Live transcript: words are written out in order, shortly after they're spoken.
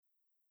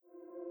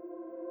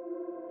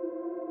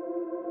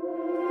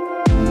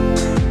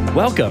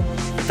Welcome.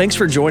 Thanks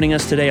for joining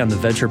us today on the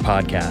Venture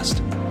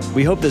Podcast.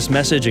 We hope this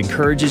message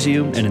encourages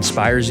you and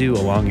inspires you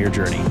along your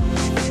journey.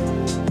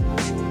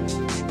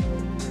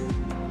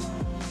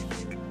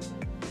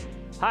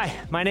 Hi,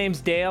 my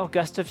name's Dale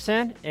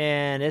Gustafson,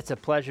 and it's a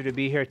pleasure to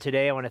be here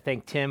today. I want to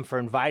thank Tim for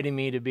inviting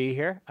me to be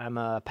here. I'm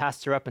a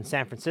pastor up in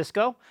San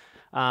Francisco,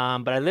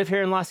 but I live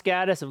here in Los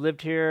Gatos. I've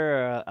lived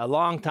here a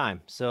long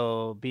time,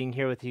 so being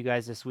here with you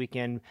guys this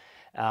weekend,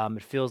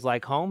 it feels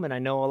like home, and I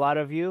know a lot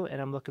of you, and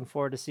I'm looking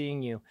forward to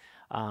seeing you.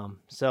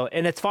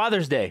 And it's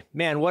Father's Day.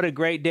 Man, what a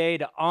great day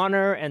to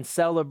honor and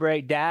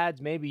celebrate dads.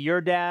 Maybe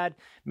your dad,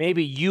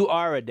 maybe you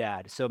are a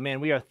dad. So,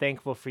 man, we are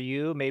thankful for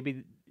you.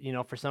 Maybe,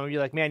 for some of you,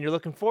 like, man, you're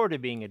looking forward to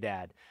being a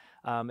dad.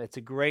 It's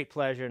a great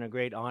pleasure and a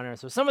great honor.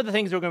 So some of the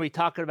things we're going to be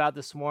talking about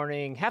this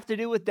morning have to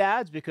do with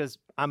dads because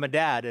I'm a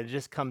dad, and it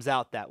just comes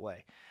out that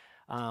way.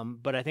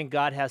 But I think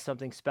God has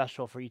something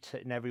special for each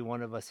and every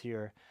one of us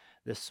here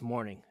this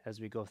morning as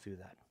we go through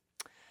that.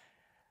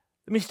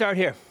 Let me start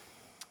here.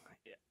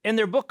 In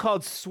their book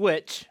called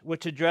Switch,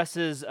 which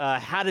addresses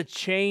how to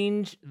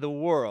change the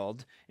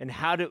world and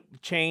how to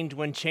change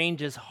when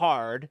change is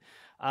hard,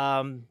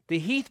 the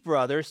Heath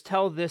brothers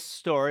tell this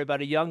story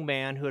about a young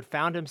man who had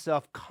found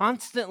himself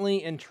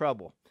constantly in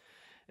trouble.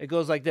 It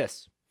goes like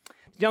this.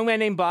 A young man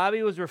named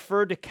Bobby was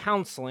referred to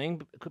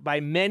counseling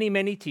by many,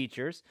 many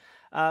teachers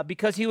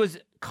because he was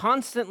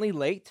constantly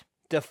late,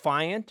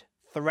 defiant,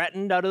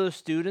 threatened out of the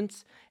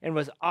students, and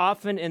was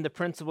often in the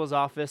principal's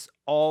office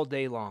all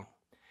day long.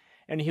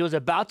 And he was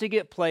about to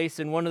get placed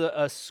in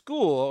a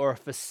school or a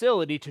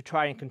facility to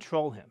try and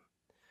control him.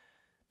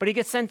 But he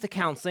gets sent to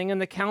counseling,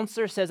 and the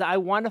counselor says, I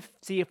want to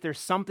see if there's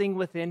something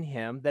within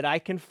him that I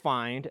can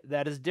find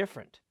that is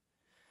different.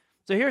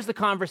 So here's the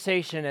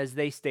conversation as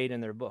they state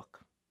in their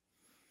book.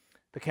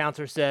 The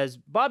counselor says,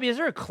 Bobby, is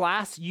there a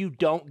class you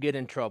don't get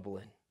in trouble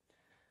in?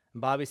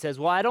 And Bobby says,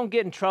 well, I don't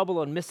get in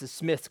trouble in Mrs.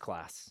 Smith's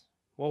class.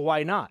 Well,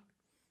 why not?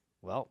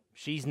 Well,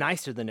 she's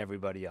nicer than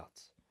everybody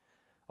else.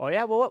 Oh,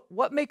 yeah? Well,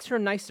 what makes her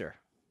nicer?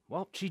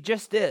 Well, she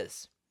just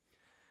is.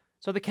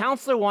 So the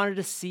counselor wanted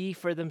to see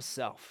for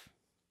themselves.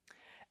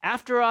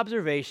 After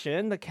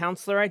observation, the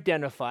counselor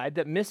identified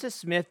that Mrs.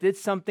 Smith did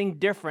something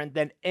different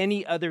than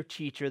any other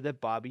teacher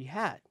that Bobby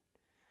had.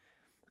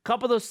 A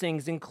couple of those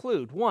things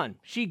include, one,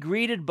 she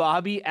greeted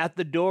Bobby at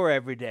the door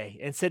every day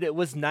and said it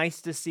was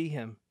nice to see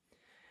him.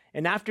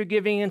 And after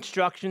giving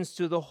instructions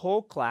to the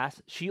whole class,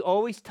 she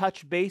always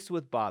touched base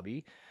with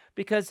Bobby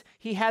because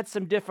he had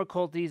some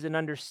difficulties in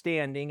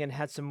understanding and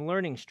had some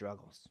learning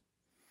struggles.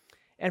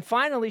 And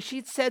finally,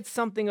 she'd said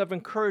something of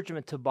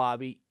encouragement to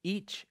Bobby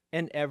each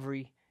and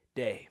every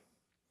day.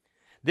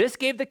 This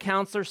gave the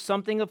counselor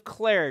something of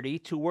clarity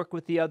to work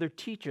with the other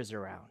teachers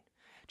around.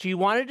 She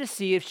wanted to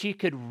see if she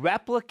could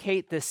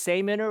replicate the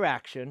same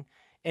interaction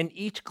in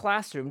each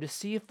classroom to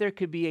see if there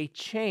could be a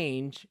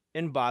change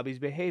in Bobby's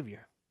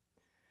behavior.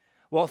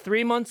 Well,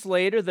 3 months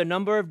later, the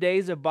number of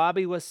days that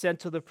Bobby was sent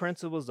to the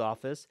principal's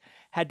office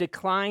had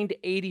declined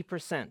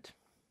 80%.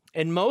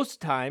 And most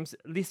times,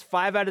 at least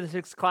 5 out of the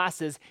 6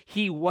 classes,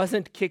 he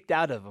wasn't kicked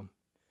out of them.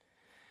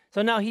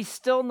 So now he's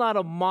still not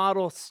a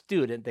model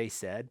student, they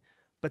said,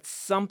 but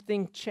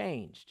something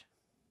changed.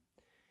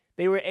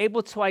 They were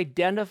able to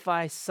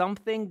identify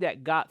something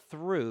that got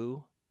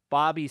through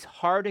Bobby's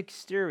hard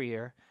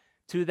exterior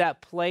to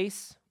that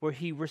place where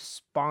he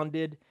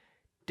responded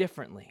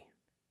differently.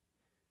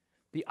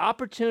 The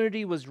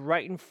opportunity was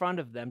right in front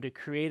of them to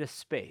create a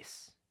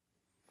space.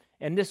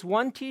 And this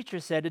one teacher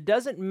said, it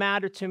doesn't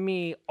matter to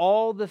me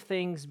all the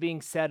things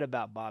being said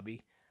about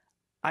Bobby.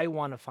 I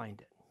want to find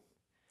it.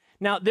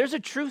 Now, there's a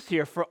truth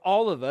here for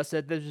all of us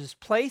that there's this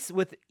place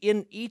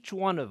within each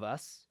one of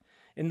us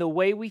in the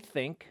way we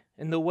think,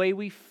 in the way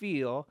we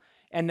feel,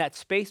 and that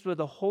space where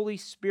the Holy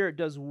Spirit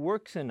does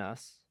works in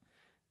us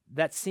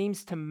that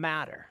seems to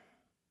matter.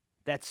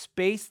 That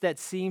space that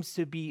seems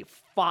to be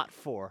fought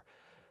for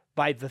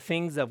by the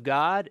things of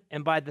God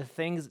and by the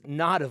things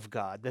not of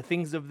God, the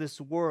things of this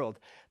world.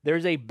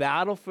 There's a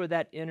battle for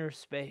that inner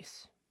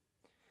space.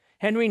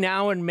 Henry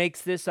Nouwen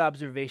makes this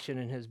observation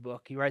in his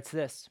book. He writes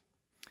this,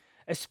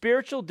 a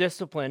spiritual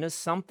discipline is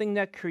something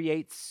that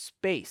creates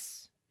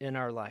space in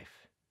our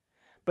life.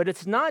 But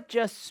it's not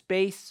just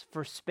space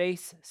for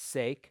space's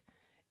sake,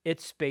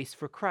 it's space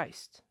for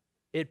Christ.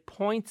 It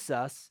points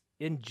us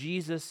in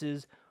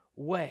Jesus'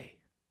 way.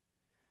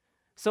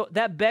 So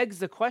that begs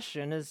the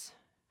question is,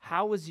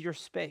 how is your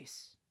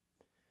space?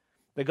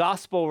 The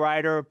gospel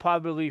writer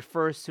probably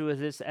refers to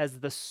this as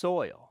the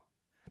soil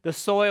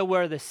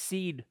where the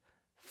seed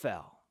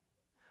fell.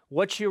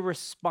 What's your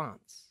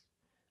response?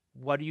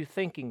 What are you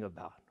thinking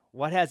about?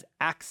 What has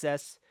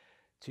access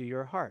to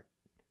your heart?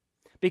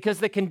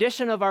 Because the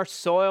condition of our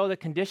soil, the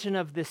condition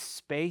of this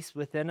space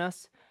within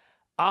us,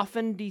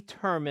 often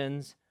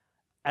determines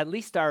at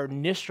least our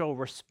initial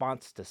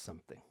response to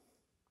something.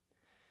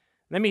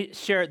 Let me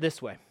share it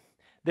this way.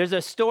 There's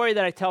a story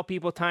that I tell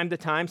people time to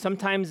time,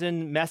 sometimes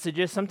in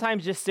messages,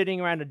 sometimes just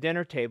sitting around a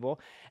dinner table.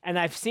 And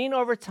I've seen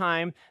over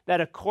time that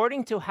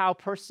according to how a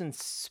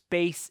person's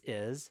space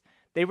is,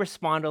 they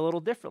respond a little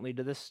differently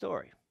to this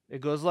story.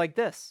 It goes like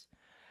this.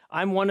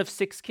 I'm one of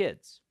 6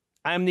 kids.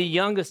 I'm the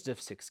youngest of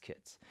 6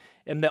 kids.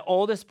 And the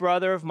oldest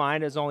brother of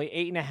mine is only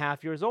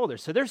 8.5 years older.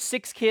 So there's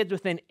 6 kids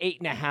within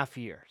 8.5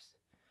 years.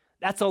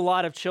 That's a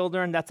lot of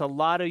children. That's a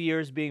lot of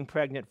years being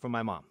pregnant for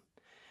my mom.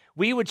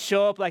 We would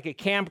show up like at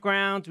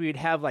campgrounds. We'd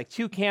have like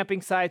 2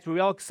 camping sites. We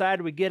were all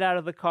excited. We'd get out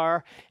of the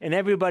car, and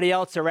everybody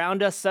else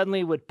around us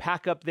suddenly would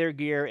pack up their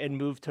gear and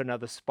move to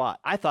another spot.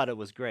 I thought it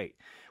was great.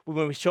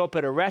 When we show up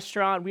at a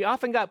restaurant, we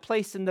often got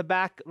placed in the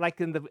back, like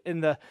in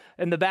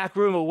the back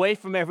room, away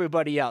from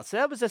everybody else. So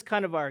that was just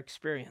kind of our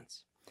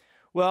experience.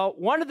 Well,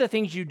 one of the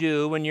things you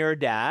do when you're a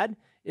dad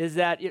is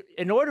that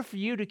in order for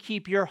you to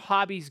keep your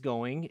hobbies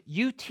going,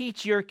 you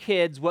teach your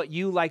kids what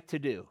you like to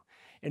do.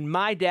 And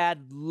my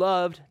dad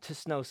loved to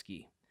snow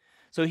ski.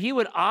 So he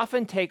would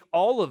often take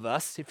all of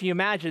us, if you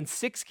imagine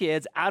 6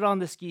 kids, out on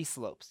the ski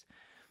slopes.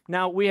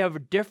 Now, we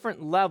have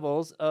different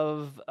levels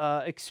of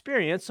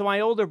experience. So my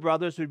older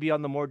brothers would be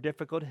on the more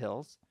difficult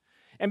hills.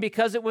 And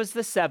because it was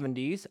the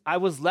 70s, I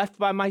was left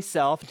by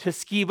myself to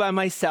ski by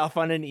myself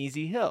on an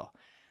easy hill.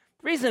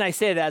 The reason I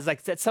say that is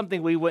like that's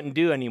something we wouldn't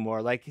do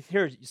anymore. Like,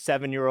 here,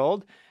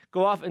 7-year-old,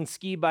 go off and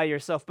ski by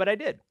yourself. But I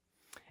did.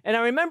 And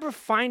I remember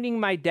finding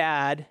my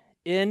dad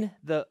in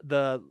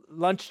the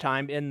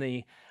lunchtime in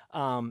the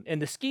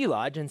ski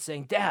lodge and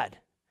saying, "Dad,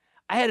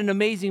 I had an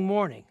amazing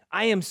morning.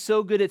 I am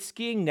so good at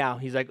skiing now."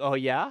 He's like, "Oh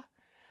yeah?"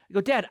 I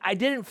go, "Dad, I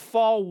didn't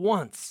fall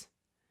once."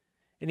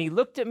 And he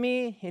looked at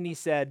me and he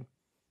said,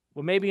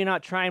 "Well, maybe you're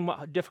not trying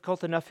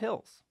difficult enough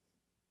hills."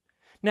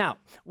 Now,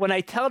 when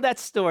I tell that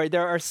story,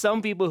 there are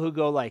some people who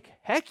go like,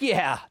 "Heck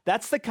yeah,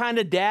 that's the kind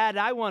of dad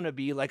I want to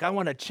be. Like, I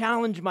want to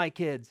challenge my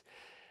kids."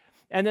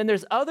 And then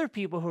there's other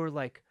people who are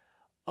like,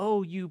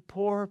 "Oh, you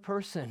poor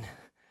person.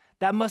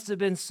 That must have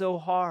been so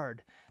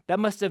hard. That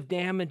must have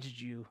damaged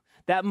you.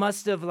 That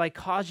must have like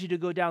caused you to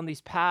go down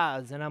these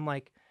paths." And I'm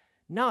like,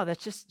 no,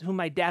 that's just who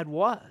my dad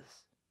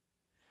was.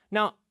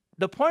 Now,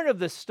 the point of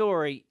the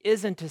story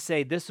isn't to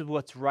say this is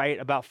what's right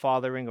about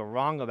fathering or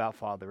wrong about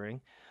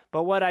fathering.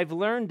 But what I've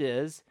learned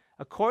is,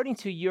 according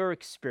to your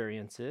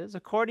experiences,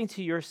 according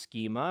to your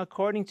schema,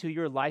 according to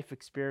your life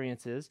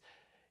experiences,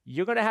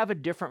 you're going to have a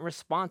different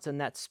response in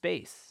that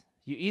space.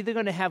 You're either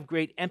going to have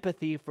great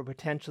empathy for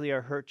potentially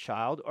a hurt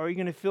child, or you're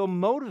going to feel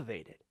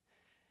motivated.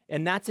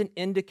 And that's an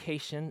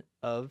indication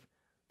of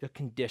the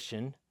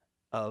condition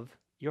of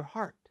your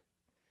heart.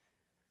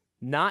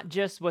 Not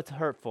just what's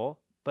hurtful,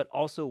 but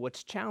also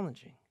what's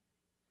challenging.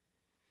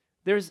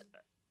 There's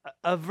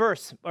a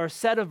verse or a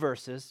set of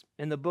verses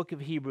in the book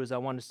of Hebrews I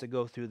want us to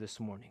go through this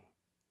morning.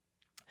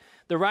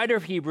 The writer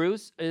of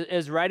Hebrews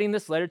is writing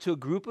this letter to a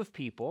group of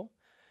people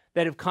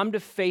that have come to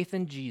faith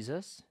in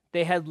Jesus.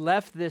 They had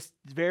left this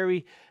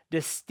very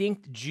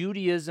distinct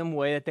Judaism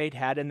way that they'd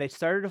had, and they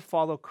started to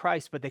follow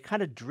Christ, but they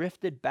kind of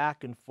drifted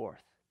back and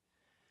forth.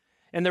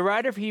 And the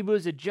writer of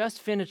Hebrews had just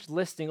finished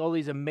listing all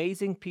these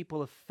amazing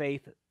people of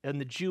faith in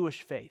the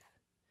Jewish faith.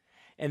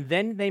 And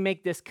then they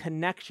make this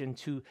connection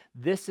to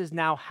this is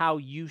now how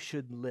you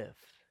should live.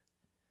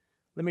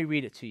 Let me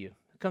read it to you.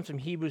 It comes from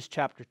Hebrews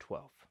chapter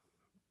 12.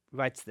 It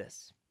writes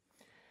this: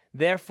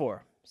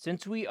 "Therefore,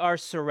 since we are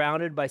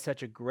surrounded by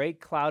such a great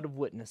cloud of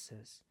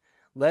witnesses,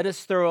 let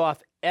us throw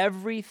off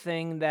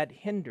everything that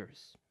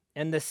hinders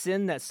and the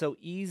sin that so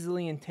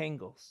easily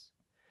entangles.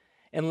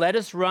 And let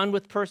us run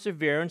with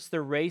perseverance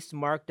the race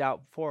marked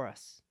out for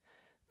us,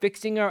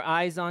 fixing our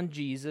eyes on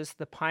Jesus,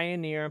 the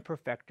pioneer and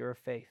perfecter of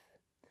faith.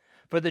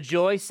 For the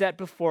joy set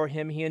before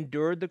him, he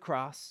endured the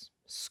cross,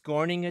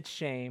 scorning its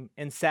shame,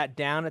 and sat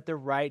down at the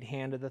right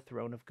hand of the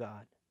throne of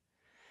God.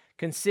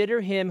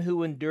 Consider him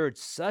who endured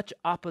such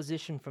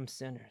opposition from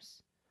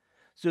sinners,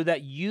 so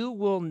that you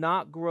will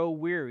not grow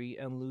weary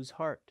and lose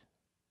heart.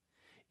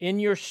 In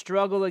your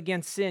struggle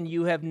against sin,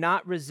 you have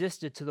not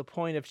resisted to the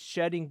point of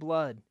shedding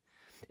blood.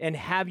 And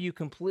have you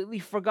completely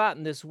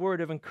forgotten this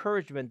word of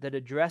encouragement that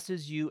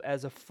addresses you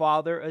as a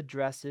father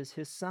addresses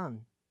his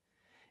son?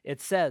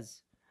 It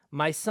says,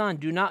 'My son,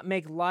 do not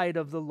make light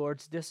of the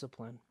Lord's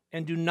discipline,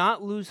 and do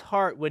not lose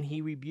heart when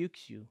he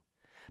rebukes you,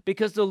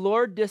 because the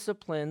Lord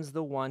disciplines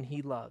the one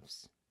he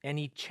loves, and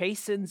he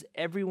chastens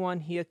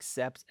everyone he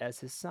accepts as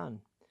his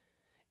son.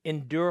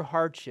 Endure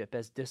hardship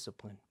as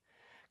discipline.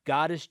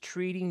 God is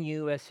treating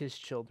you as his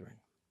children.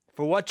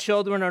 For what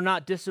children are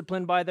not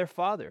disciplined by their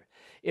father?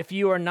 If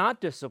you are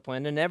not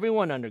disciplined, and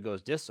everyone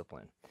undergoes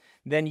discipline,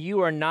 then you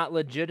are not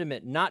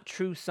legitimate, not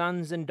true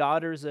sons and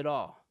daughters at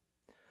all.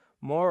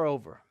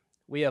 Moreover,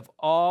 we have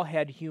all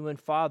had human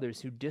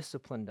fathers who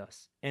disciplined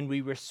us, and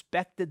we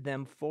respected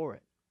them for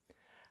it.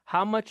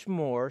 How much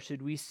more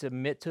should we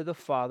submit to the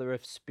Father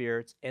of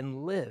spirits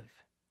and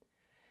live?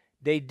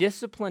 They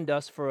disciplined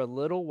us for a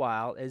little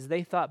while as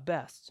they thought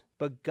best,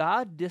 but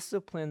God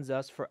disciplines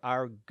us for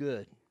our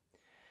good,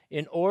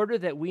 in order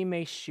that we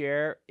may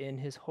share in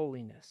his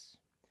holiness.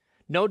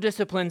 No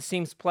discipline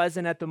seems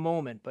pleasant at the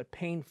moment, but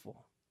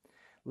painful.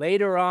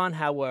 Later on,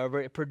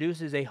 however, it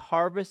produces a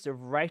harvest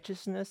of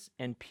righteousness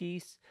and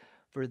peace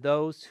for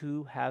those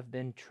who have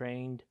been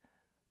trained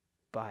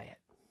by it."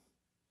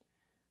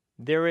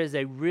 There is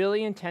a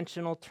really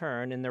intentional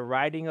turn in the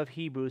writing of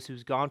Hebrews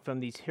who's gone from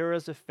these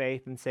heroes of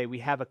faith and say, we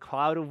have a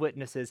cloud of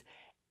witnesses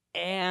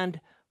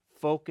and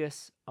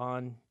focus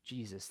on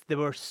Jesus. They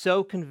were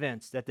so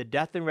convinced that the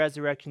death and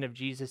resurrection of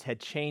Jesus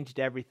had changed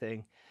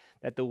everything,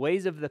 that the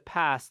ways of the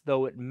past,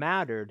 though it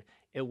mattered,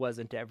 it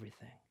wasn't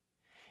everything.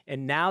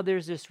 And now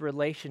there's this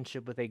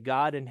relationship with a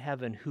God in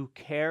heaven who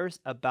cares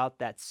about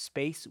that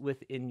space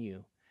within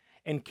you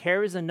and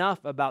cares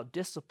enough about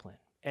discipline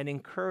and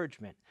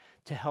encouragement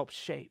to help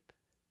shape.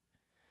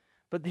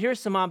 But here's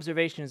some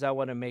observations I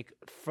want to make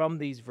from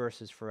these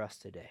verses for us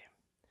today.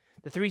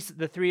 The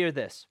three are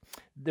this.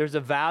 There's a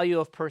value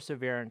of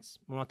perseverance.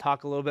 I want to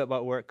talk a little bit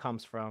about where it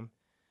comes from.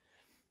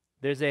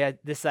 There's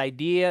this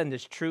idea and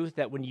this truth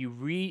that when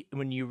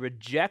you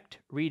reject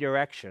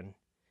redirection,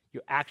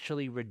 you're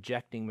actually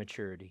rejecting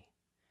maturity.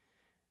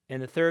 And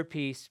the third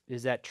piece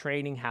is that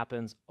training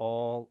happens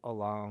all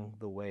along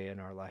the way in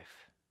our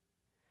life.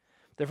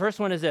 The first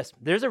one is this.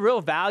 There's a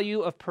real value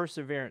of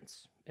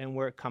perseverance and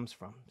where it comes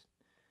from.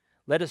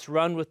 Let us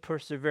run with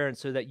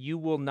perseverance so that you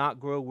will not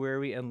grow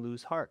weary and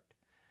lose heart.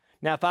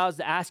 Now, if I was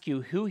to ask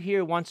you, who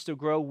here wants to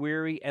grow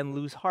weary and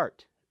lose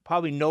heart?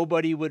 Probably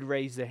nobody would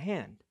raise a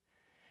hand.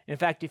 In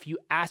fact, if you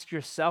ask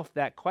yourself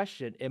that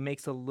question, it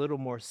makes a little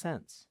more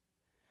sense.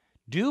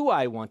 Do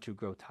I want to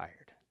grow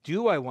tired?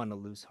 Do I want to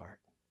lose heart?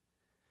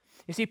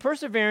 You see,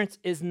 perseverance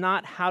is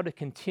not how to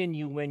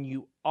continue when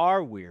you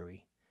are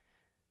weary.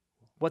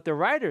 What the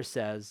writer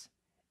says,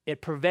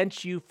 it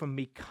prevents you from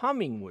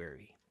becoming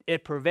weary.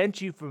 It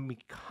prevents you from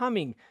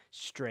becoming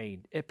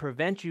strained. It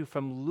prevents you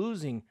from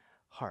losing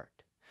heart.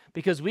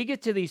 Because we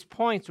get to these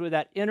points where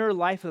that inner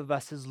life of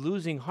us is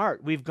losing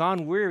heart. We've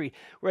gone weary.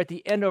 We're at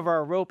the end of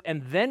our rope,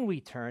 and then we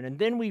turn, and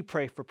then we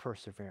pray for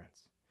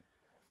perseverance.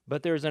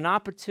 But there's an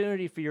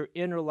opportunity for your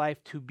inner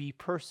life to be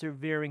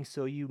persevering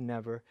so you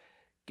never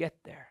get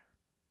there.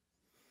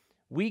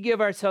 We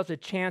give ourselves a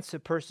chance to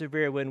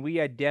persevere when we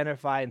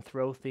identify and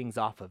throw things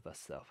off of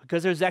us, though,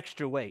 because there's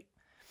extra weight.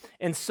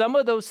 And some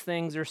of those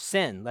things are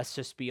sin, let's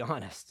just be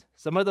honest.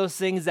 Some of those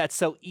things that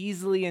so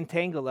easily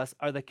entangle us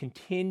are the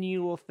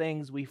continual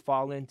things we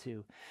fall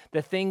into,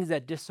 the things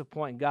that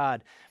disappoint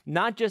God,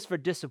 not just for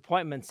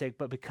disappointment's sake,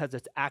 but because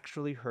it's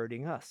actually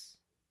hurting us.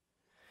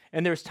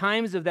 And there's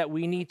times of that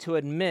we need to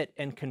admit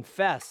and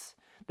confess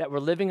that we're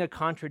living a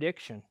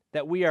contradiction,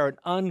 that we are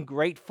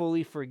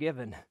ungratefully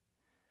forgiven.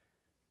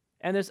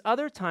 And there's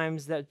other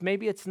times that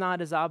maybe it's not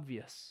as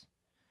obvious.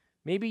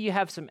 Maybe you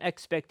have some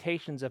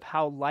expectations of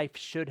how life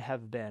should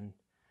have been,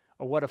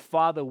 or what a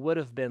father would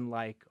have been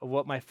like, or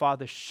what my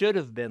father should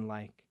have been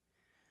like.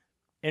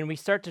 And we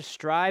start to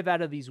strive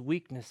out of these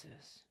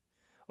weaknesses,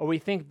 or we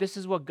think this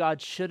is what God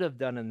should have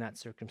done in that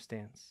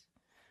circumstance.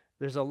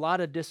 There's a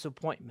lot of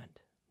disappointment.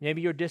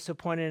 Maybe you're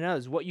disappointed in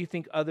others, what you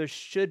think others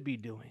should be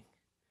doing,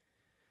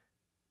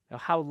 or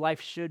how life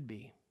should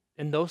be.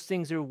 And those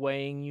things are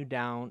weighing you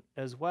down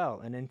as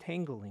well and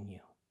entangling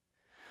you.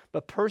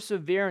 But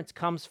perseverance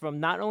comes from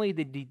not only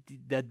the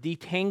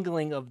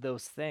detangling of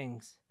those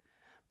things,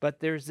 but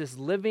there's this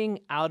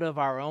living out of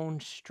our own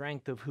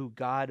strength of who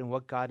God and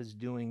what God is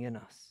doing in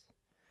us.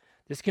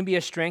 This can be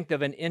a strength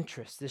of an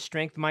interest. This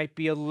strength might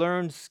be a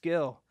learned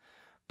skill,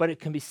 but it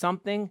can be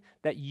something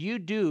that you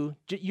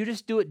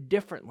just do it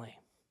differently.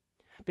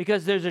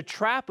 Because there's a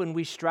trap when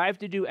we strive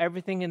to do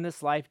everything in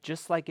this life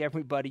just like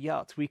everybody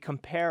else. We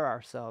compare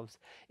ourselves.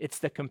 It's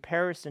the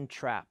comparison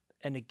trap,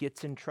 and it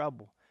gets in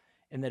trouble.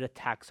 And that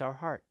attacks our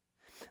heart.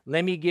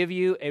 Let me give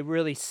you a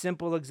really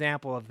simple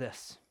example of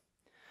this.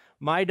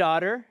 My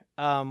daughter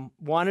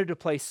wanted to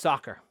play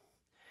soccer,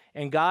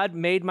 and God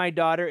made my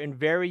daughter in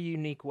very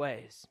unique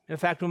ways. In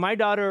fact, when my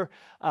daughter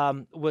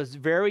was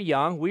very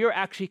young, we were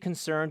actually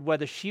concerned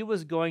whether she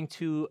was going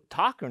to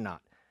talk or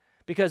not,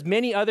 because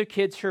many other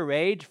kids her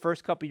age,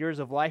 first couple years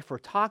of life, were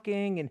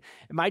talking, and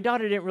my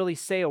daughter didn't really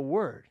say a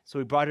word. So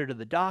we brought her to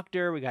the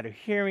doctor, we got her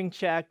hearing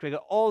checked, we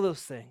got all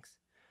those things.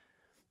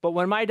 But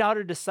when my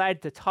daughter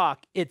decided to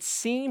talk, it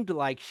seemed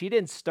like she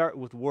didn't start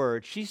with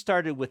words. She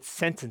started with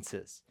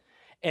sentences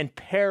and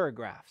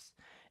paragraphs.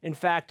 In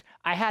fact,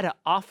 I had to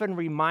often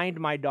remind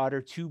my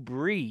daughter to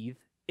breathe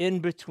in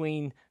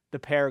between the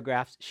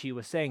paragraphs she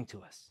was saying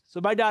to us.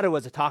 So my daughter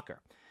was a talker.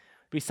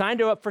 We signed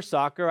her up for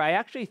soccer. I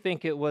actually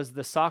think it was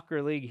the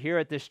soccer league here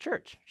at this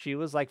church. She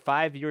was like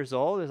 5 years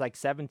old. It was like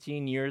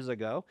 17 years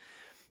ago.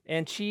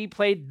 And she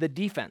played the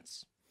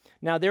defense.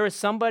 Now, there was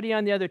somebody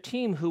on the other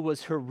team who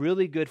was her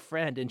really good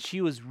friend, and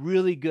she was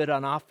really good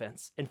on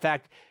offense. In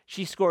fact,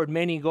 she scored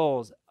many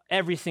goals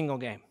every single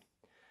game.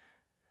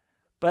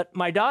 But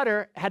my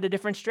daughter had a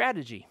different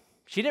strategy.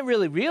 She didn't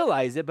really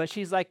realize it, but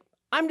she's like,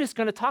 I'm just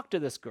going to talk to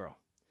this girl.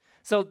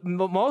 So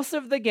most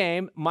of the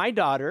game, my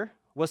daughter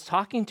was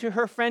talking to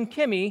her friend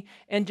Kimmy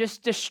and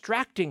just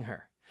distracting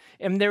her.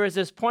 And there was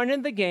this point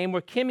in the game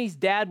where Kimmy's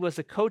dad was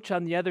a coach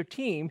on the other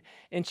team,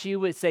 and she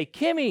would say,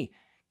 Kimmy,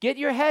 get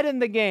your head in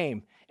the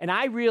game. And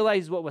I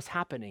realized what was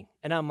happening.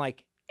 And I'm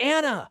like,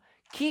 Anna,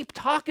 keep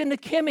talking to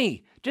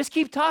Kimmy. Just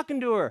keep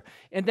talking to her.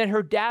 And then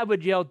her dad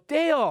would yell,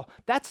 Dale,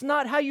 that's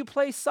not how you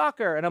play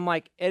soccer. And I'm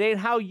like, it ain't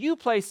how you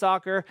play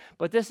soccer,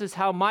 but this is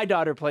how my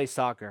daughter plays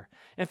soccer.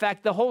 In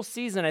fact, the whole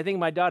season, I think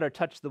my daughter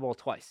touched the ball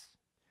twice.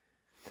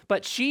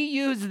 But she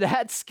used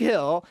that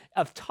skill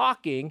of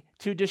talking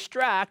to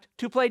distract,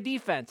 to play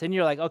defense. And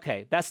you're like,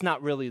 okay, that's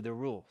not really the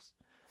rules.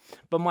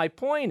 But my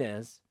point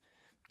is,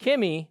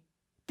 Kimmy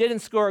didn't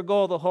score a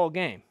goal the whole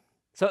game.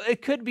 So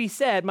it could be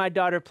said my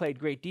daughter played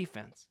great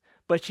defense,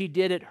 but she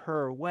did it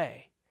her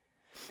way.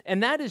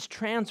 And that is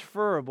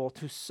transferable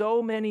to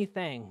so many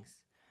things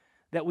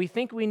that we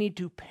think we need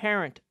to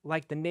parent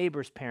like the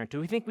neighbors parent.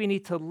 We think we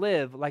need to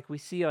live like we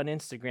see on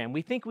Instagram.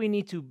 We think we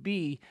need to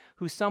be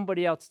who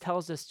somebody else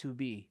tells us to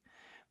be.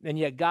 And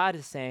yet God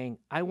is saying,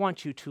 I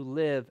want you to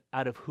live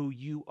out of who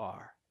you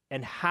are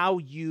and how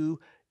you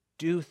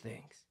do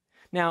things.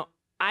 Now,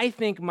 I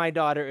think my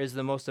daughter is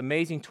the most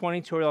amazing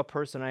 22-year-old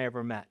person I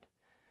ever met.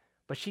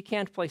 But she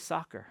can't play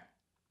soccer.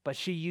 But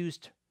she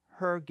used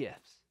her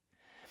gifts.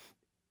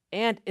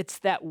 And it's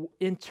that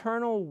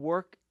internal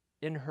work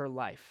in her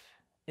life.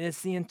 And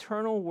it's the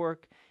internal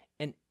work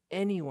in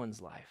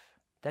anyone's life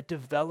that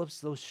develops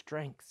those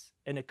strengths.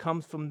 And it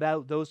comes from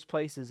those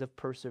places of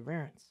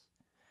perseverance.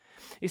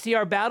 You see,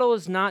 our battle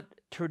is not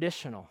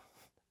traditional.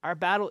 Our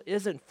battle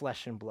isn't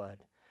flesh and blood,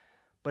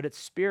 but it's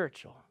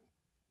spiritual.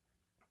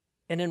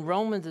 And in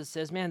Romans it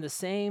says, man, the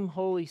same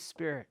Holy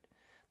Spirit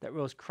that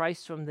rose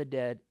Christ from the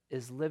dead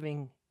is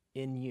living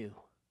in you.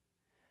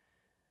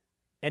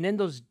 And in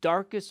those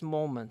darkest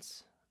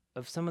moments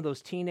of some of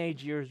those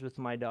teenage years with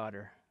my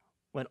daughter,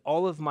 when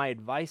all of my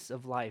advice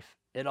of life,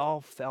 it all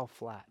fell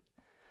flat,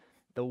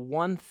 the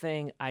one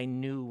thing I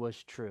knew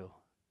was true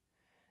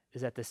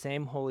is that the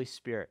same Holy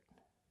Spirit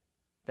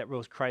that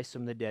rose Christ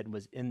from the dead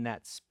was in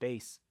that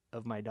space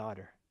of my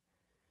daughter.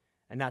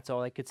 And that's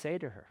all I could say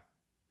to her.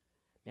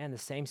 Man, the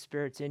same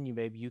Spirit's in you,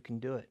 baby. You can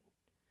do it.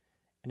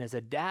 And as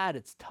a dad,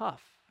 it's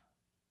tough.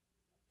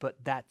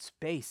 But that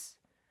space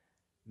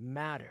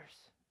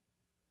matters.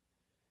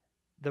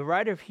 The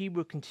writer of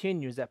Hebrew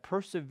continues that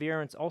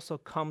perseverance also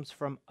comes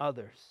from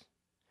others.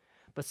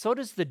 But so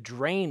does the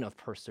drain of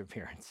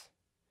perseverance.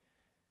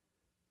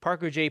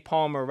 Parker J.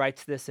 Palmer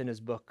writes this in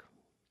his book.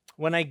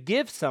 When I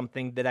give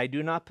something that I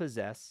do not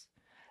possess,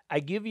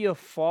 I give you a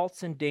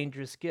false and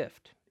dangerous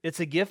gift. It's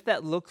a gift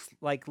that looks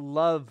like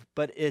love,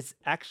 but is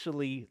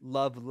actually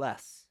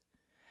loveless.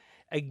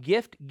 A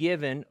gift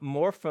given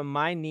more from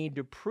my need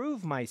to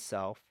prove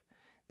myself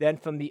than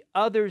from the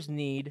other's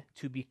need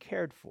to be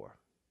cared for.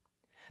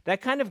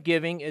 That kind of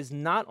giving is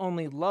not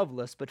only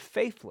loveless, but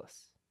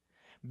faithless,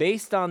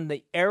 based on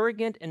the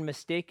arrogant and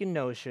mistaken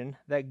notion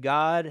that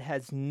God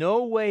has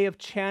no way of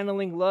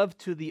channeling love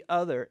to the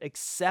other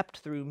except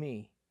through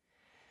me.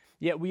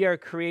 Yet we are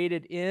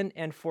created in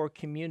and for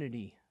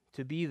community,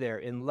 to be there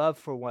in love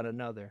for one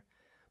another.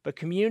 But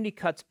community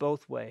cuts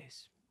both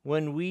ways.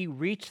 When we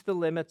reach the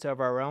limits of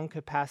our own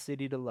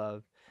capacity to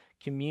love,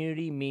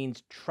 community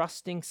means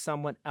trusting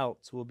someone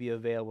else will be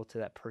available to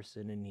that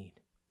person in need.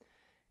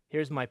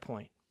 Here's my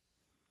point.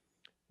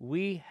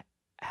 We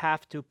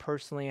have to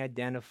personally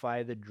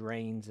identify the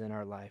drains in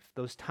our life,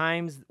 those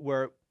times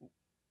where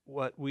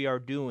what we are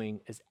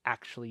doing is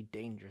actually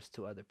dangerous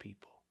to other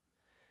people.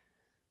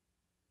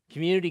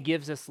 Community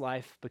gives us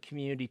life, but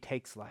community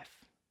takes life.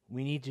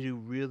 We need to do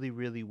really,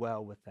 really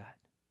well with that.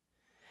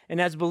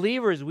 And as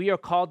believers, we are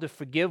called to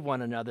forgive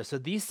one another. So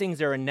these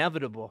things are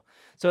inevitable.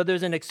 So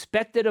there's an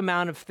expected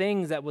amount of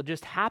things that will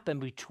just happen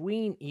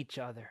between each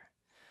other,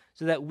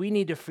 so that we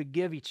need to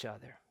forgive each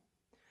other.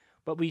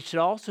 But we should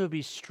also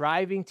be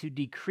striving to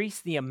decrease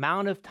the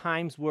amount of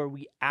times where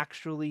we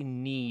actually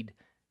need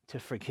to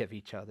forgive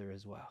each other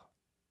as well.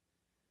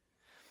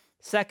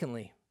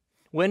 Secondly,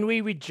 when we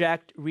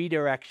reject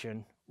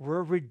redirection,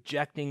 we're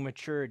rejecting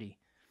maturity.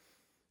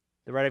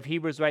 The writer of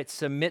Hebrews writes,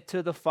 submit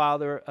to the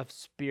Father of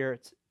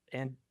spirits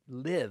and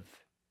live.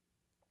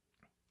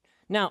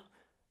 Now,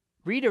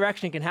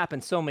 redirection can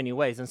happen so many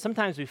ways, and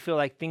sometimes we feel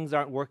like things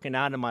aren't working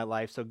out in my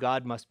life, so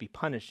God must be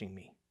punishing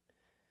me.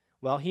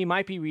 Well, he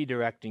might be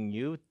redirecting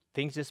you.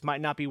 Things just might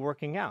not be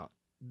working out.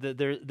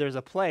 There's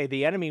a play.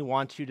 The enemy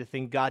wants you to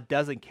think God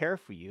doesn't care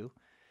for you,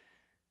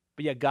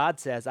 but yet God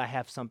says, I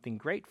have something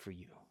great for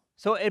you.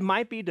 So it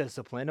might be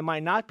discipline. It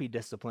might not be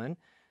discipline.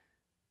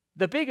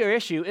 The bigger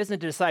issue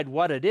isn't to decide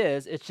what it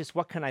is. It's just,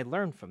 what can I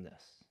learn from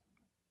this?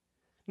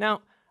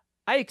 Now,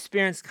 I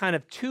experienced kind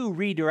of two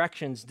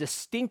redirections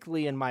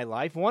distinctly in my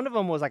life. One of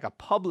them was like a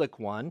public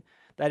one,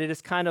 that it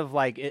is kind of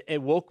like,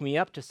 it woke me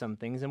up to some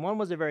things, and one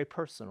was a very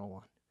personal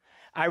one.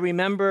 I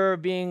remember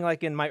being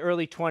like in my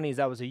early 20s,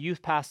 I was a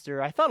youth pastor.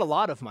 I thought a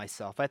lot of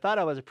myself. I thought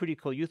I was a pretty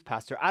cool youth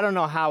pastor. I don't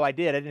know how I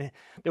did.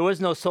 There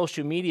was no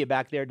social media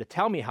back there to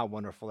tell me how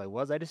wonderful I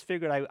was. I just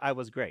figured I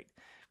was great.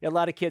 We had a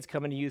lot of kids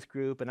coming to youth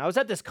group, and I was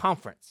at this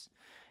conference.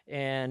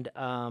 And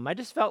I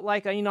just felt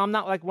like, I'm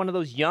not like one of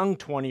those young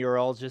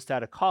 20-year-olds just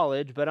out of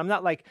college, but I'm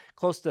not like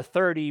close to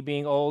 30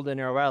 being old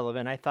and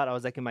irrelevant. I thought I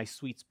was like in my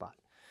sweet spot.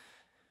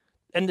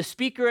 And the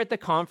speaker at the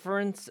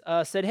conference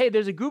said, hey,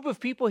 there's a group of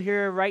people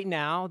here right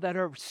now that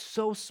are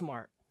so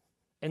smart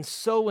and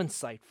so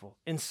insightful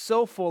and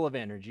so full of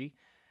energy.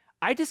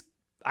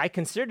 I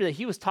considered that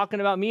he was talking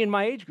about me and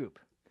my age group.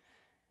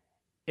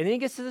 And then he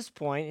gets to this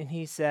point and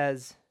he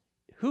says,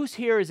 who's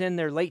here is in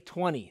their late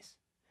 20s?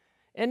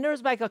 And there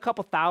was like a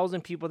couple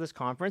thousand people at this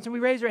conference, and we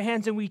raised our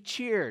hands and we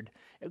cheered.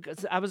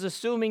 I was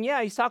assuming,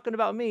 yeah, he's talking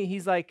about me.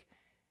 He's like,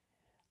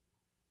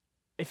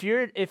 if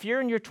you're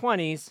in your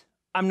 20s,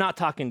 I'm not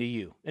talking to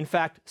you. In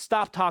fact,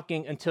 stop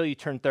talking until you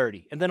turn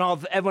 30. And then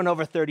everyone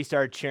over 30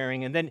 started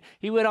cheering. And then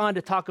he went on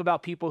to talk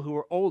about people who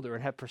were older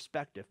and had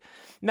perspective.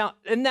 Now,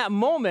 in that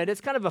moment,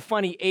 it's kind of a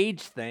funny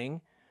age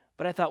thing,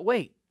 but I thought,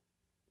 wait,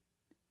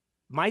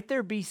 might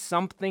there be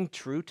something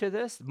true to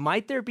this?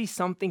 Might there be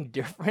something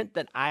different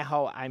than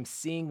how I'm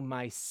seeing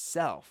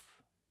myself?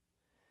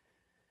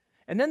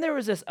 And then there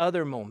was this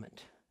other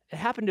moment. It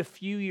happened a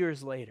few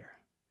years later.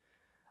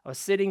 I was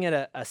sitting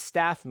at a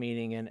staff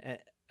meeting, and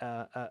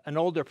an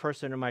older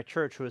person in my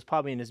church who was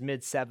probably in his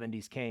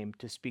mid-70s came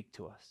to speak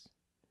to us.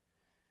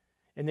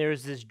 And there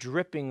was this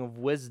dripping of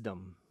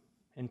wisdom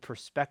and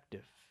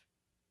perspective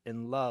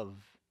and love.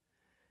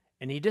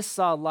 And he just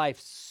saw life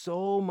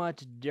so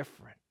much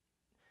different.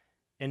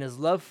 And his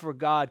love for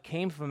God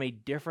came from a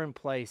different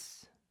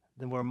place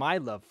than where my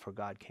love for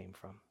God came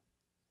from.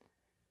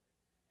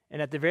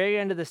 And at the very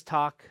end of this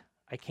talk,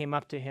 I came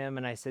up to him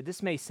and I said,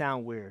 this may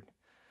sound weird,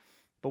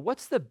 but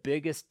what's the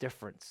biggest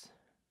difference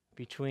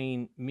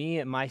between me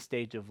at my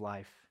stage of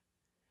life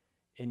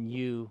and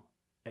you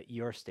at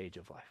your stage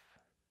of life?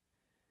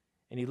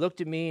 And he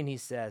looked at me and he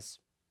says,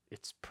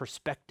 it's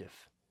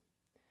perspective.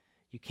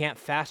 You can't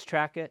fast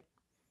track it.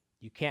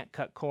 You can't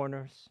cut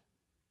corners.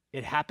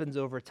 It happens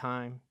over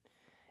time.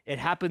 It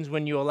happens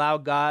when you allow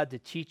God to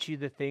teach you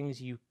the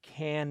things you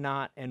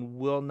cannot and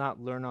will not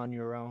learn on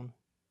your own.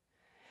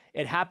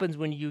 It happens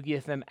when you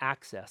give him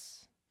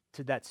access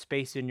to that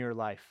space in your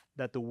life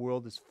that the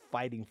world is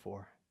fighting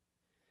for.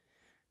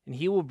 And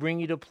he will bring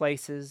you to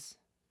places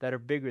that are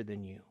bigger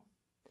than you,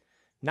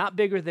 not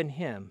bigger than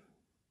him.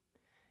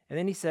 And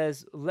then he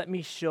says, let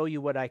me show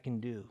you what I can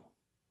do.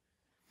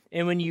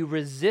 And when you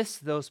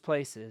resist those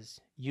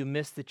places, you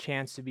miss the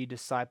chance to be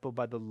discipled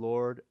by the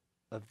Lord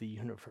of the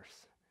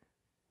universe.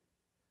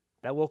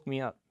 That woke me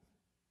up.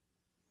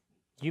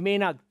 You may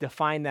not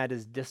define that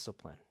as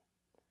discipline,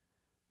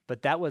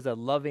 but that was a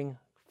loving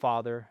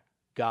Father,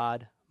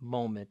 God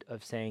moment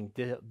of saying,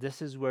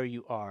 this is where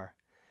you are.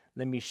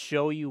 Let me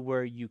show you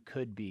where you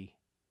could be.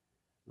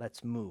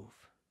 Let's move.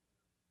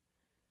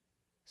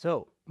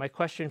 So my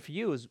question for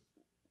you is,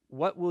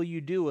 what will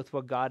you do with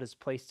what God has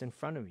placed in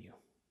front of you?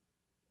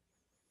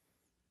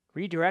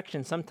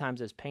 Redirection sometimes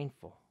is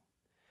painful.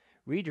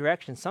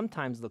 Redirection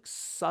sometimes looks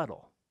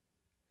subtle,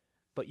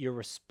 but your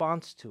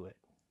response to it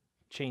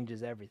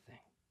changes everything.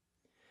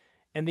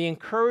 And the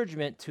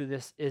encouragement to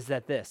this is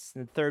that the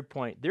third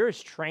point, there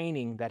is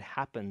training that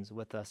happens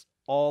with us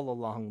all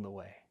along the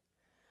way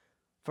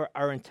for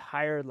our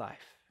entire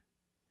life.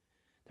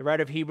 The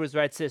writer of Hebrews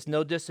writes this,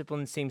 no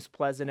discipline seems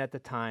pleasant at the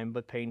time,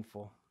 but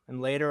painful.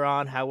 And later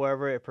on,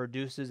 however, it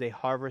produces a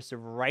harvest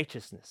of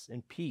righteousness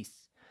and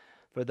peace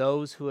for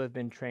those who have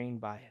been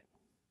trained by it.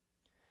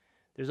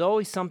 There's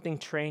always something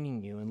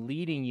training you and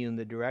leading you in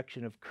the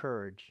direction of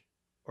courage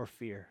or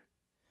fear,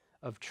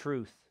 of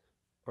truth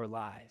or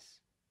lies.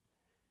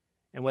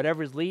 And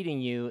whatever's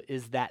leading you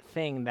is that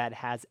thing that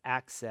has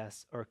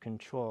access or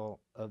control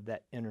of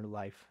that inner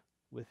life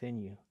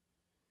within you.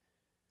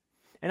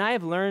 And I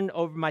have learned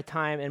over my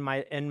time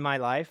in my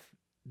life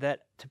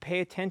that to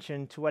pay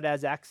attention to what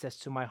has access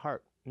to my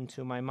heart and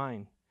to my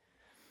mind.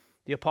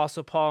 The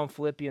Apostle Paul in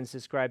Philippians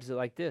describes it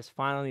like this,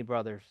 finally,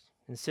 brothers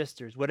and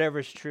sisters, whatever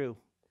is true,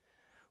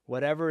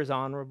 whatever is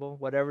honorable,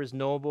 whatever is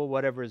noble,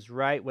 whatever is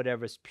right,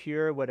 whatever is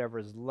pure, whatever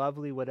is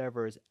lovely,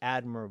 whatever is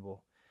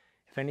admirable,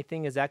 if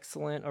anything is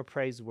excellent or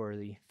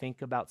praiseworthy,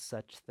 think about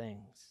such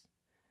things.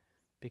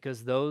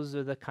 Because those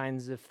are the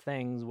kinds of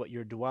things what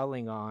you're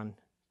dwelling on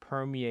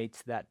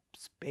permeates that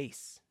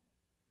space.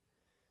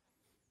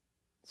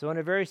 So in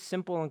a very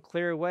simple and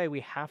clear way, we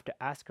have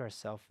to ask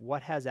ourselves,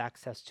 what has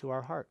access to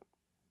our heart,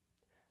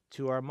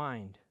 to our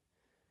mind,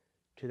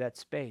 to that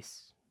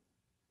space?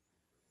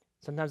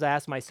 Sometimes I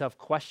ask myself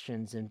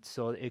questions, and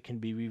so it can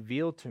be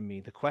revealed to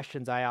me. The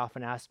questions I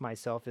often ask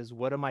myself is,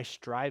 what am I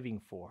striving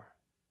for?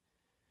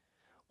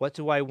 What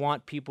do I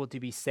want people to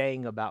be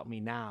saying about me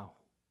now?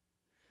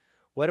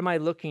 What am I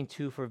looking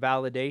to for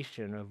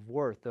validation of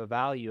worth, of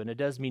value? And it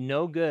does me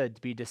no good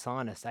to be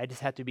dishonest. I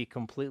just have to be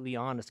completely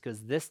honest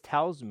because this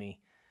tells me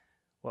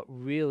what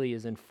really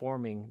is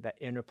informing that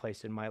inner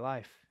place in my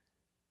life.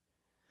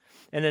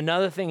 And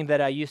another thing that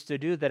I used to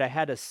do that I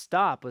had to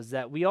stop was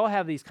that we all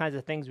have these kinds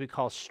of things we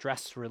call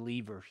stress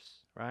relievers,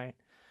 right?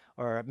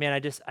 Or, man,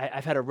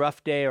 I've had a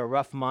rough day or a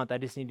rough month. I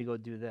just need to go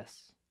do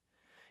this.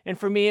 And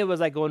for me, it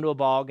was like going to a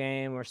ball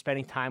game or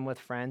spending time with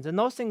friends. And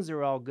those things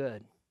are all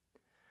good.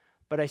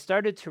 But I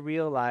started to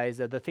realize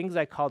that the things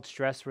I called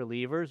stress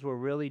relievers were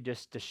really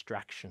just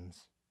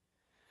distractions.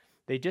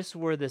 They just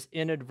were this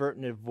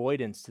inadvertent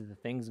avoidance to the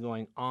things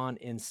going on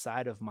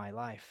inside of my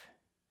life.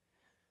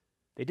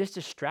 They just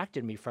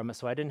distracted me from it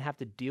so I didn't have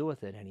to deal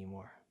with it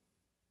anymore.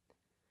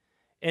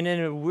 And in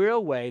a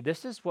real way,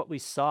 this is what we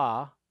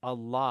saw a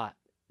lot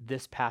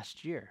this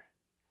past year.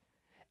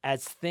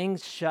 As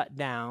things shut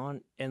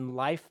down and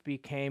life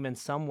became in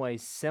some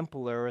ways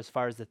simpler as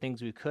far as the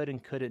things we could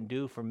and couldn't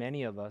do for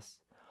many of us,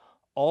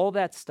 all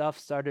that stuff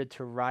started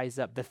to rise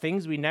up. The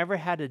things we never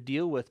had to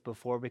deal with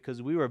before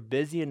because we were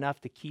busy enough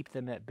to keep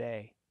them at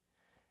bay.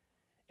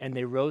 And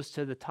they rose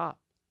to the top.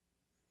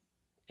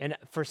 And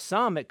for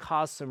some, it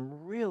caused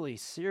some really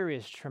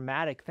serious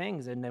traumatic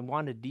things, and they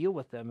want to deal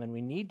with them, and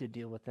we need to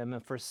deal with them.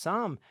 And for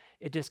some,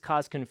 it just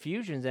caused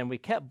confusions, and we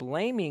kept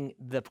blaming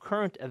the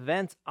current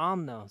events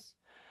on those.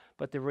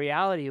 But the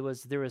reality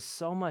was there was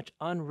so much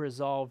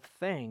unresolved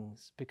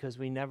things because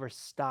we never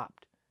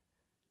stopped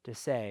to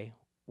say,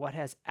 what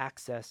has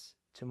access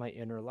to my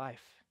inner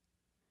life?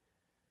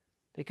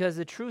 Because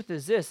the truth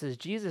is this, is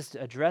Jesus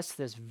addressed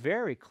this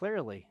very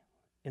clearly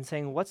in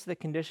saying, what's the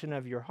condition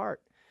of your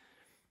heart?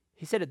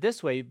 He said it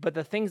this way, but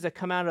the things that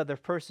come out of the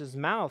person's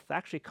mouth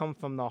actually come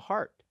from the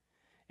heart,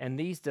 and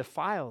these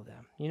defile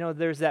them. You know,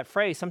 there's that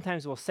phrase,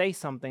 sometimes we'll say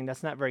something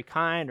that's not very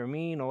kind or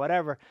mean or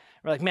whatever.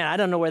 We're like, man, I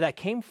don't know where that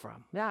came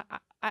from. Yeah,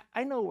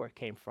 I know where it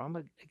came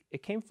from.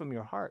 It came from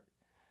your heart.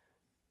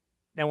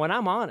 Now, when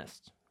I'm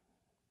honest,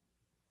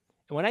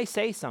 and when I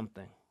say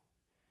something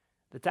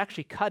that's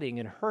actually cutting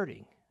and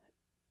hurting,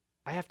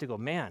 I have to go,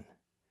 man,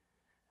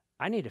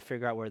 I need to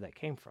figure out where that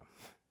came from.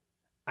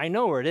 I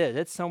know where it is.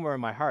 It's somewhere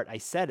in my heart. I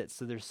said it,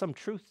 so there's some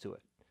truth to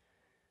it.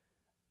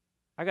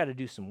 I got to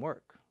do some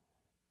work.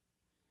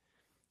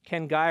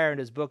 Ken Geyer, in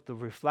his book, The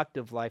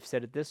Reflective Life,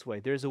 said it this way.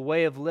 There's a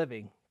way of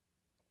living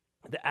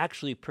that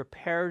actually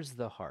prepares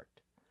the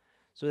heart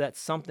so that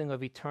something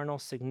of eternal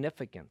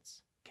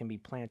significance can be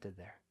planted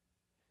there.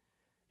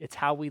 It's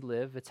how we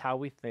live. It's how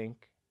we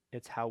think.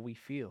 It's how we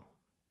feel.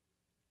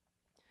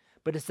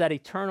 But it's that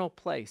eternal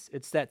place.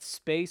 It's that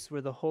space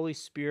where the Holy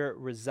Spirit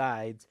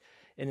resides,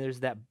 and there's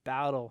that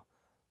battle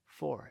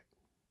for it.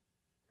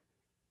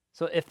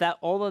 So if that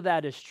all of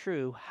that is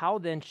true, how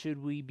then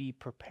should we be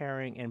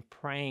preparing and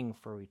praying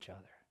for each other?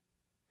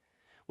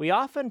 We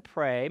often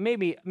pray,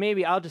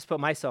 maybe I'll just put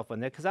myself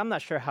in there because I'm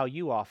not sure how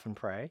you often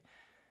pray,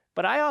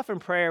 but I often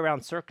pray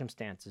around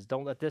circumstances.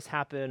 Don't let this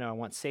happen, or I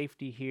want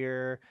safety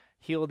here,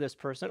 heal this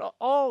person.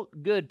 All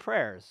good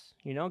prayers.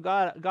 You know,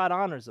 God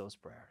honors those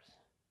prayers.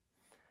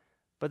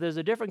 But there's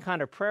a different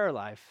kind of prayer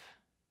life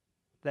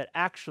that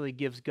actually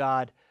gives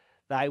God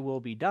thy will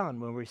be done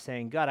when we're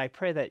saying, God, I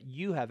pray that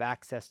you have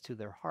access to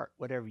their heart,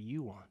 whatever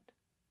you want.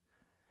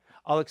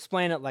 I'll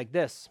explain it like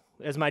this.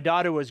 As my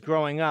daughter was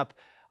growing up,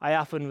 I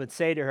often would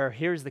say to her,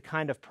 here's the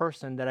kind of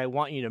person that I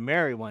want you to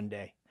marry one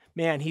day.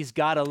 Man, he's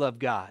got to love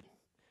God.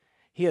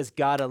 He has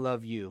got to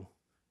love you.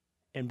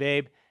 And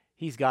babe,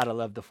 he's got to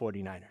love the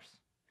 49ers.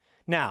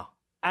 Now,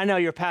 I know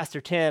your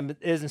Pastor Tim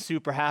isn't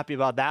super happy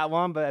about that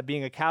one, but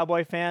being a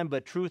Cowboy fan,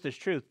 but truth is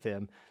truth,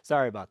 Tim.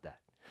 Sorry about that.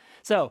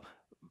 So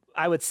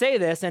I would say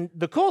this, and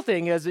the cool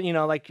thing is, you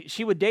know, like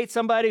she would date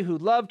somebody who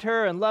loved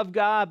her and loved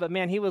God, but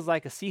man, he was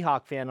like a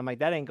Seahawk fan. I'm like,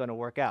 that ain't going to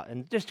work out.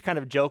 And just kind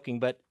of joking,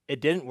 but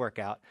it didn't work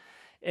out.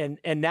 And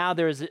now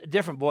there's a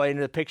different boy in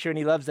the picture, and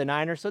he loves the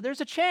Niners, so there's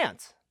a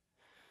chance.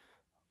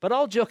 But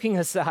all joking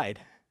aside,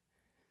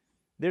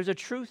 there's a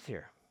truth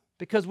here.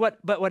 Because what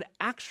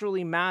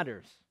actually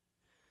matters,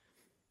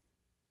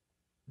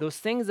 those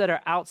things that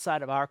are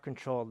outside of our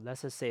control,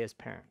 let's just say as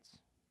parents,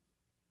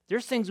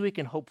 there's things we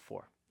can hope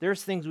for.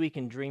 There's things we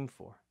can dream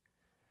for.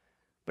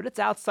 But it's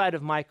outside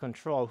of my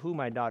control who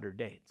my daughter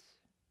dates.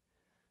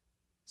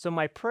 So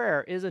my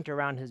prayer isn't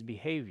around his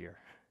behavior.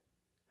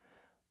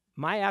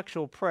 My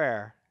actual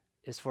prayer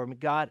is for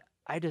God,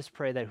 I just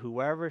pray that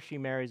whoever she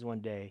marries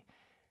one day,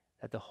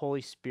 that the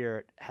Holy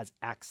Spirit has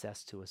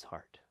access to his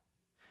heart.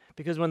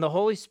 Because when the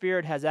Holy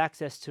Spirit has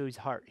access to his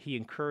heart, he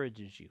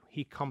encourages you,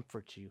 he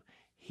comforts you,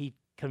 he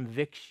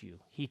convicts you,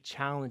 he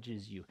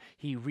challenges you,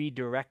 he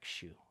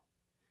redirects you.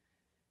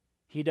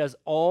 He does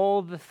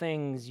all the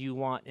things you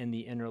want in the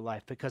inner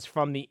life, because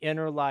from the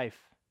inner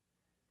life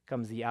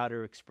comes the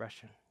outer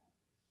expression.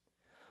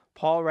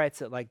 Paul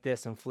writes it like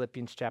this in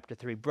Philippians chapter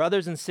 3.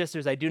 Brothers and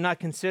sisters, I do not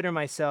consider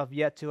myself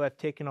yet to have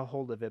taken a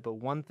hold of it, but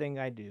one thing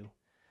I do,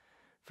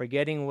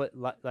 forgetting what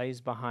lies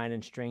behind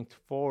and straining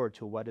forward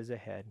to what is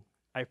ahead,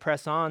 I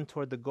press on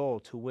toward the goal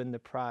to win the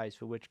prize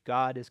for which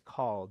God has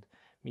called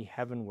me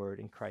heavenward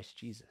in Christ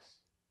Jesus.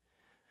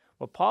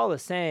 What Paul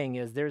is saying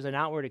is there's an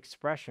outward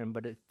expression,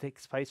 but it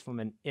takes place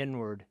from an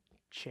inward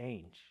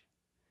change.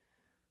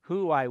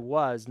 Who I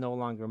was no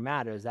longer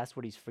matters. That's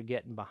what he's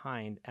forgetting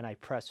behind, and I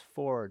press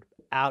forward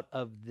out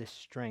of this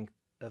strength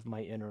of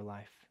my inner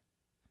life.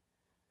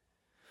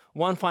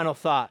 One final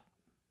thought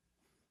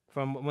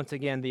from, once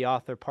again, the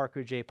author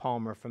Parker J.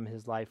 Palmer from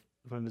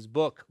his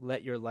book,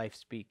 Let Your Life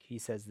Speak. He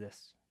says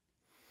this: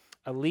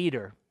 a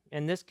leader,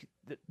 and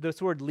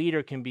this word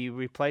leader can be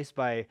replaced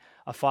by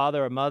a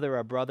father, a mother,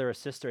 a brother, a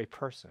sister, a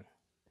person.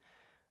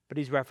 But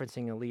he's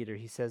referencing a leader.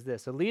 He says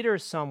this: a leader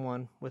is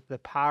someone with the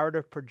power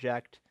to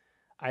project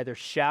either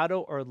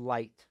shadow or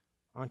light,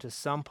 onto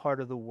some part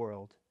of the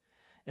world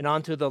and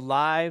onto the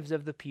lives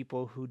of the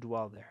people who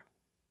dwell there.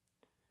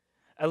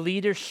 A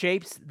leader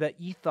shapes the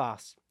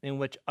ethos in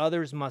which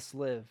others must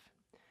live,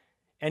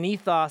 an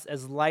ethos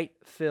as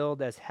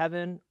light-filled as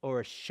heaven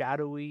or as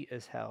shadowy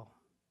as hell.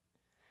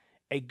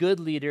 A good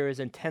leader is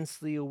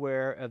intensely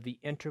aware of the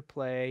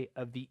interplay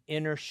of the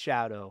inner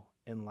shadow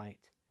and light,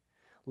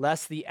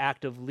 lest the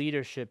act of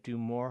leadership do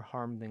more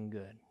harm than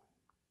good.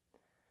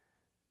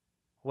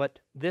 What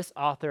this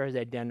author has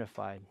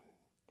identified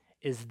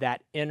is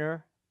that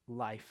inner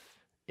life,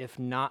 if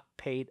not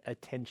paid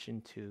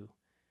attention to,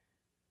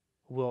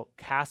 will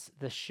cast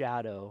the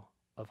shadow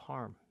of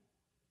harm.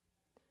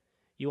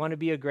 You want to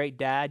be a great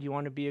dad, you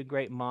want to be a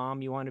great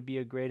mom, you want to be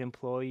a great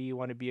employee, you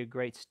want to be a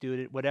great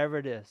student, whatever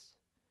it is.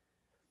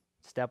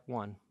 Step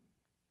one,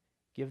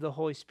 give the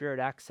Holy Spirit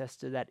access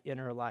to that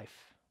inner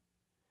life.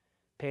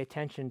 Pay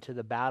attention to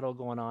the battle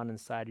going on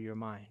inside of your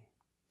mind.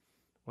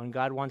 When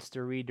God wants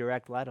to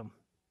redirect, let him.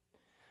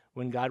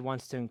 When God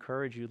wants to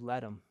encourage you,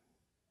 let him.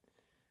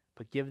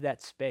 But give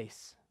that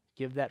space.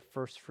 Give that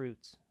first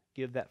fruits.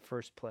 Give that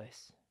first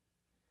place.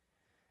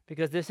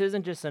 Because this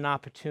isn't just an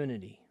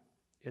opportunity.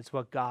 It's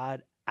what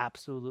God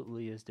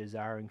absolutely is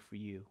desiring for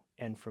you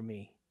and for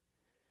me.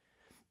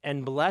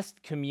 And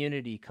blessed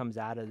community comes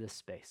out of this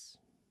space.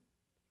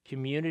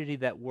 Community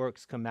that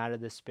works come out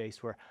of this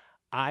space where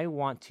I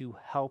want to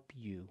help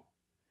you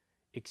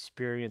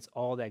experience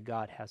all that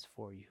God has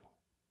for you.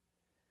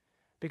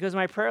 Because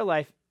my prayer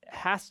life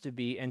has to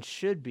be and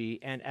should be,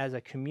 and as a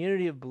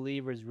community of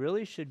believers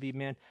really should be,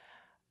 man,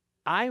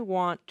 I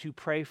want to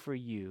pray for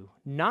you,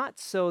 not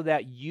so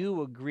that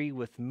you agree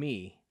with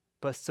me,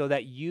 but so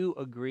that you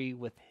agree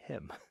with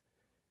him.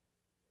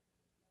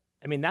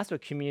 I mean, that's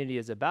what community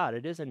is about.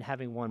 It isn't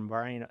having one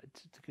brain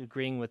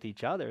agreeing with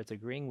each other. It's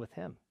agreeing with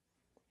him.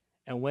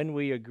 And when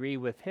we agree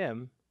with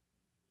him,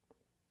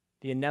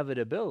 the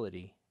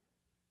inevitability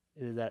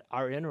is that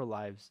our inner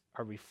lives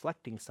are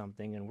reflecting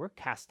something and we're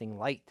casting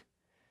light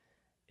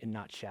and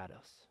not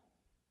shadows.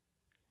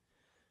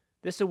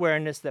 This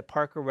awareness that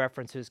Parker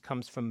references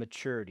comes from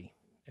maturity.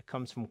 It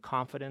comes from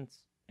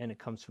confidence and it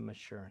comes from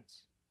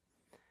assurance.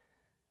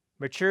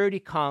 Maturity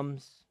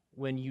comes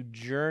when you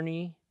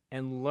journey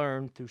and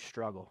learn through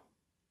struggle,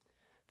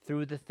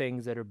 through the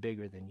things that are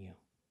bigger than you.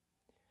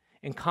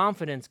 And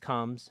confidence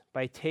comes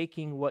by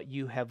taking what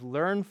you have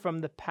learned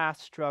from the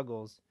past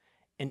struggles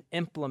and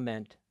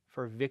implement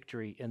for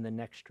victory in the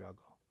next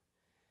struggle.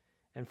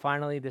 And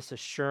finally, this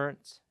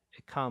assurance,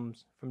 it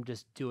comes from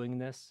just doing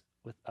this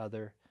with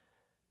other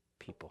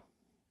people.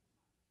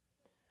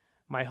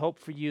 My hope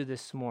for you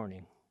this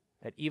morning,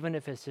 that even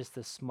if it's just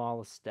the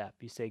smallest step,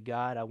 you say,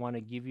 God, I want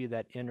to give you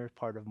that inner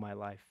part of my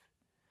life.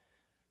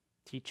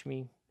 Teach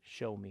me,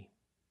 show me.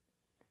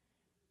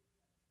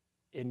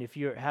 And if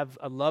you have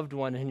a loved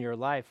one in your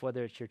life,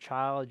 whether it's your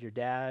child, your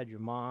dad, your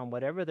mom,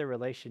 whatever the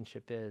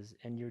relationship is,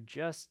 and you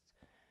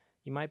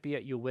might be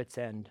at your wit's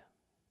end,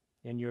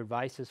 and your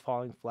advice is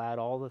falling flat,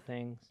 all the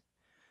things,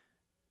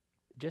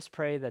 just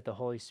pray that the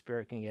Holy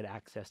Spirit can get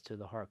access to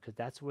the heart, because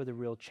that's where the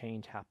real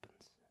change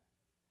happens.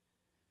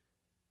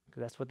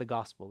 Because that's what the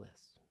gospel is.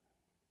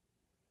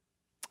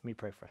 Let me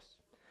pray for us.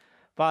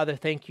 Father,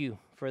 thank you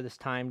for this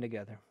time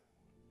together.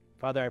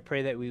 Father, I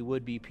pray that we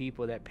would be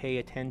people that pay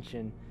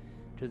attention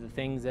to the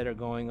things that are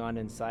going on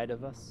inside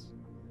of us,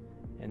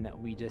 and that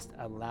we just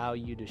allow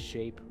you to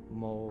shape,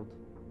 mold,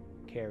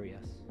 carry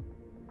us.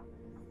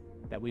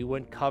 That we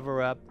wouldn't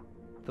cover up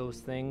those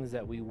things,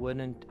 that we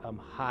wouldn't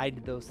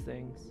hide those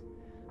things,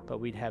 but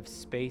we'd have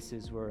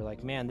spaces where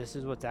like, man, this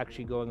is what's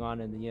actually going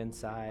on in the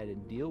inside,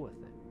 and deal with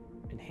it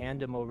and hand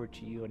them over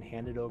to you and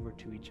hand it over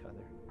to each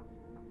other.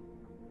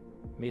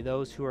 May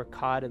those who are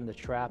caught in the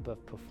trap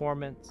of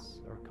performance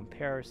or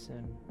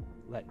comparison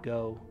let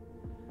go,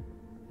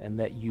 and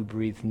let you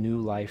breathe new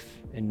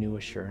life and new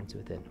assurance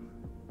within them.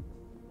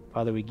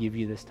 Father, we give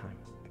you this time.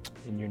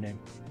 In your name,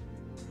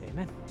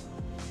 amen.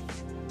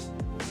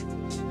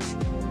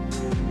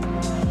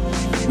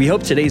 We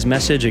hope today's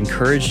message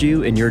encouraged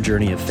you in your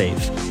journey of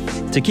faith.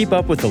 To keep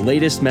up with the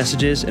latest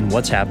messages and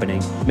what's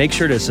happening, make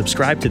sure to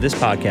subscribe to this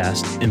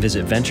podcast and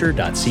visit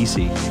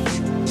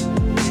venture.cc.